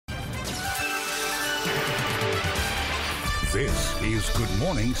This is Good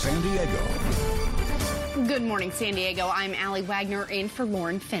Morning San Diego. Good morning, San Diego. I'm Allie Wagner in for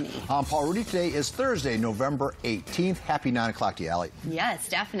Lauren Finney. I'm Paul Rudy. Today is Thursday, November 18th. Happy 9 o'clock to you, Allie. Yes,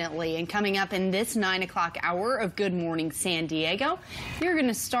 definitely. And coming up in this 9 o'clock hour of Good Morning San Diego, you're going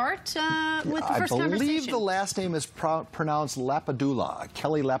to start with the first conversation. I believe the last name is pronounced Lapadula,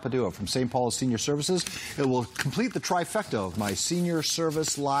 Kelly Lapadula from St. Paul's Senior Services. It will complete the trifecta of my Senior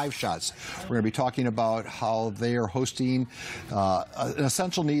Service Live Shots. We're going to be talking about how they are hosting an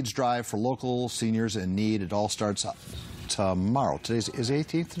essential needs drive for local seniors in need. It all starts tomorrow. Is the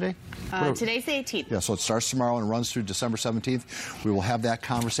 18th today? Today's the 18th. Yeah, so it starts tomorrow and runs through December 17th. We will have that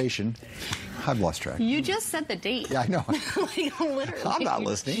conversation. I've lost track. You just said the date. Yeah, I know. Like, literally. I'm not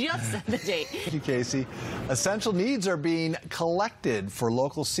listening. You just said the date. Thank you, Casey. Essential needs are being collected for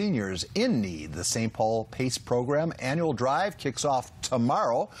local seniors in need. The St. Paul PACE program annual drive kicks off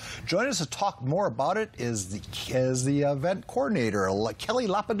tomorrow. Joining us to talk more about it is the event coordinator, Kelly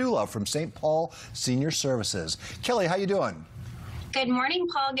Lapadula from St. Paul Senior Services. Kelly, how you doing? Good morning,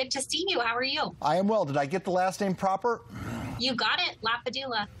 Paul. Good to see you. How are you? I am well. Did I get the last name proper? You got it,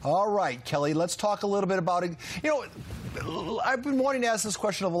 Lapadula. All right, Kelly, let's talk a little bit about it. You know, I've been wanting to ask this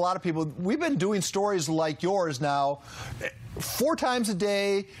question of a lot of people. We've been doing stories like yours now 4 times a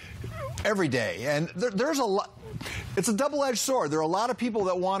day, every day, and there's a lot. It's a double-edged sword. There are a lot of people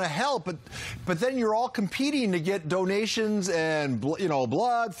that want to help, but then you're all competing to get donations and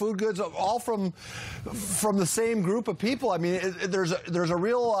blood, food goods, all from the same group of people. I mean, there's a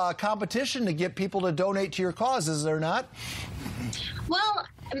real competition to get people to donate to your cause, is there not? Well,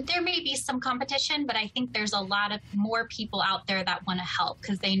 there may be some competition, but I think there's a lot of more people out there that want to help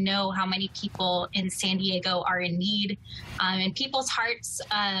because they know how many people in San Diego are in need. And people's hearts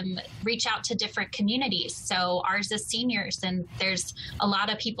reach out to different communities. So ours is seniors, and there's a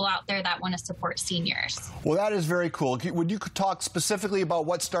lot of people out there that want to support seniors. Well, that is very cool. Would you talk specifically about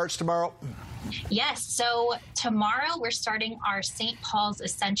what starts tomorrow? Yes. So tomorrow we're starting our St. Paul's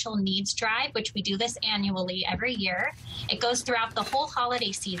Essential Needs Drive, which we do this annually every year. It goes throughout the whole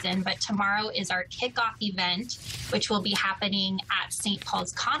holiday season, but tomorrow is our kickoff event, which will be happening at St.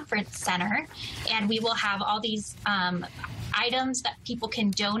 Paul's Conference Center. And we will have all these items that people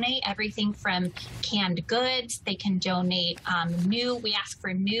can donate, everything from canned goods. They can donate we ask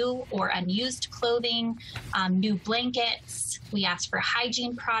for new or unused clothing, new blankets. We ask for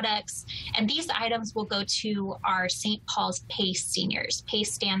hygiene products. And these items will go to our St. Paul's PACE seniors.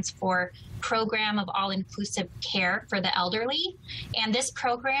 PACE stands for Program of All-Inclusive Care for the Elderly. And this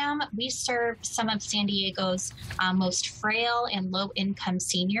program, we serve some of San Diego's most frail and low-income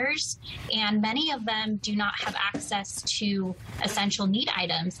seniors. And many of them do not have access to essential need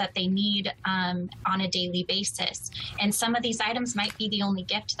items that they need on a daily basis. And some of these items might be the only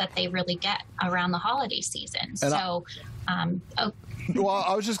gift that they really get around the holiday season. Well,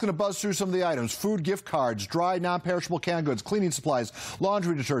 I was just going to buzz through some of the items. Food gift cards, dry, non-perishable canned goods, cleaning supplies,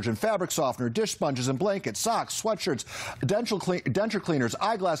 laundry detergent, fabric softener, dish sponges and blankets, socks, sweatshirts, denture cleaners,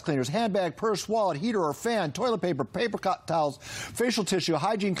 eyeglass cleaners, handbag, purse, wallet, heater or fan, toilet paper, paper towels, facial tissue,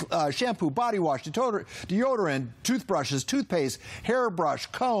 hygiene, shampoo, body wash, deodorant, toothbrushes, toothpaste, hairbrush,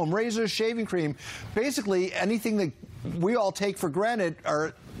 comb, razors, shaving cream. Basically, anything that we all take for granted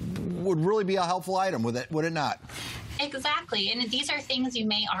would really be a helpful item, would it not? Exactly. And these are things you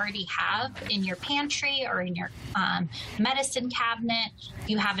may already have in your pantry or in your medicine cabinet.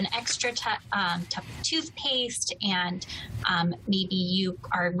 You have an extra toothpaste, and maybe you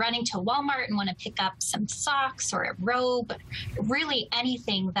are running to Walmart and want to pick up some socks or a robe. Really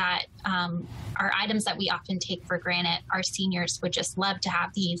anything that are items that we often take for granted. Our seniors would just love to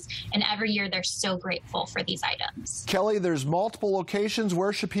have these. And every year they're so grateful for these items. Kelly, there's multiple locations.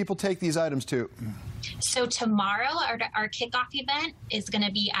 Where should people take these items to? So tomorrow, our kickoff event is going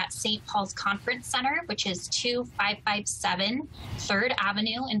to be at St. Paul's Conference Center, which is 2557 3rd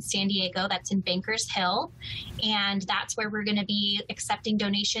Avenue in San Diego. That's in Bankers Hill. And that's where we're going to be accepting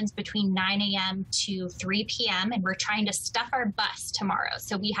donations between 9 a.m. to 3 p.m. And we're trying to stuff our bus tomorrow.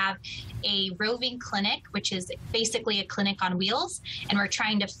 So we have a roving clinic, which is basically a clinic on wheels, and we're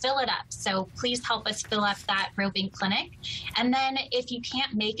trying to fill it up. So please help us fill up that roving clinic. And then if you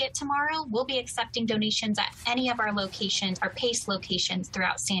can't make it tomorrow, we'll be accepting donations at any of our locations, our PACE locations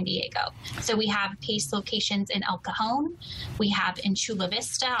throughout San Diego. So we have PACE locations in El Cajon, we have in Chula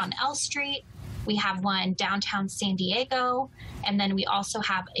Vista on L Street, we have one downtown San Diego, and then we also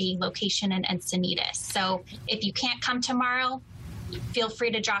have a location in Encinitas. So if you can't come tomorrow, feel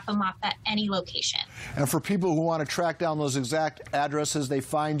free to drop them off at any location. And for people who want to track down those exact addresses, they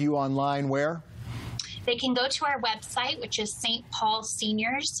find you online where? They can go to our website, which is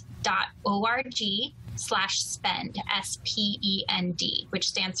stpaulseniors.org/spend, SPEND, which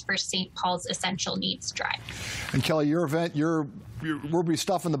stands for St. Paul's Essential Needs Drive. And Kelly, your event, we'll be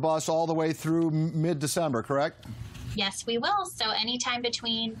stuffing the bus all the way through mid-December, correct? Yes, we will. So anytime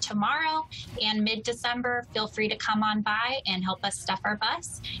between tomorrow and mid-December, feel free to come on by and help us stuff our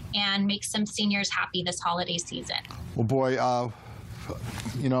bus and make some seniors happy this holiday season. Well, boy,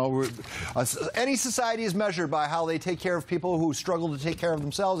 you know, any society is measured by how they take care of people who struggle to take care of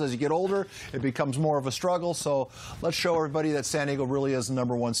themselves. As you get older, it becomes more of a struggle. So let's show everybody that San Diego really is the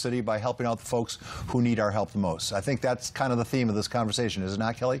 #1 city by helping out the folks who need our help the most. I think that's kind of the theme of this conversation, is it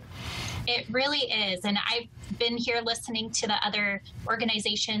not, Kelly? It really is. And I've been here listening to the other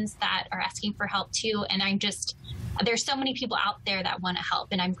organizations that are asking for help too. And there's so many people out there that want to help,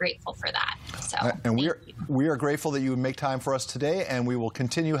 and I'm grateful for that. So, and we are grateful that you would make time for us today, and we will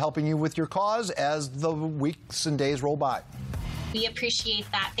continue helping you with your cause as the weeks and days roll by. We appreciate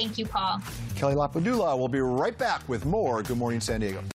that. Thank you, Paul. Kelly Lapadula will be right back with more Good Morning San Diego.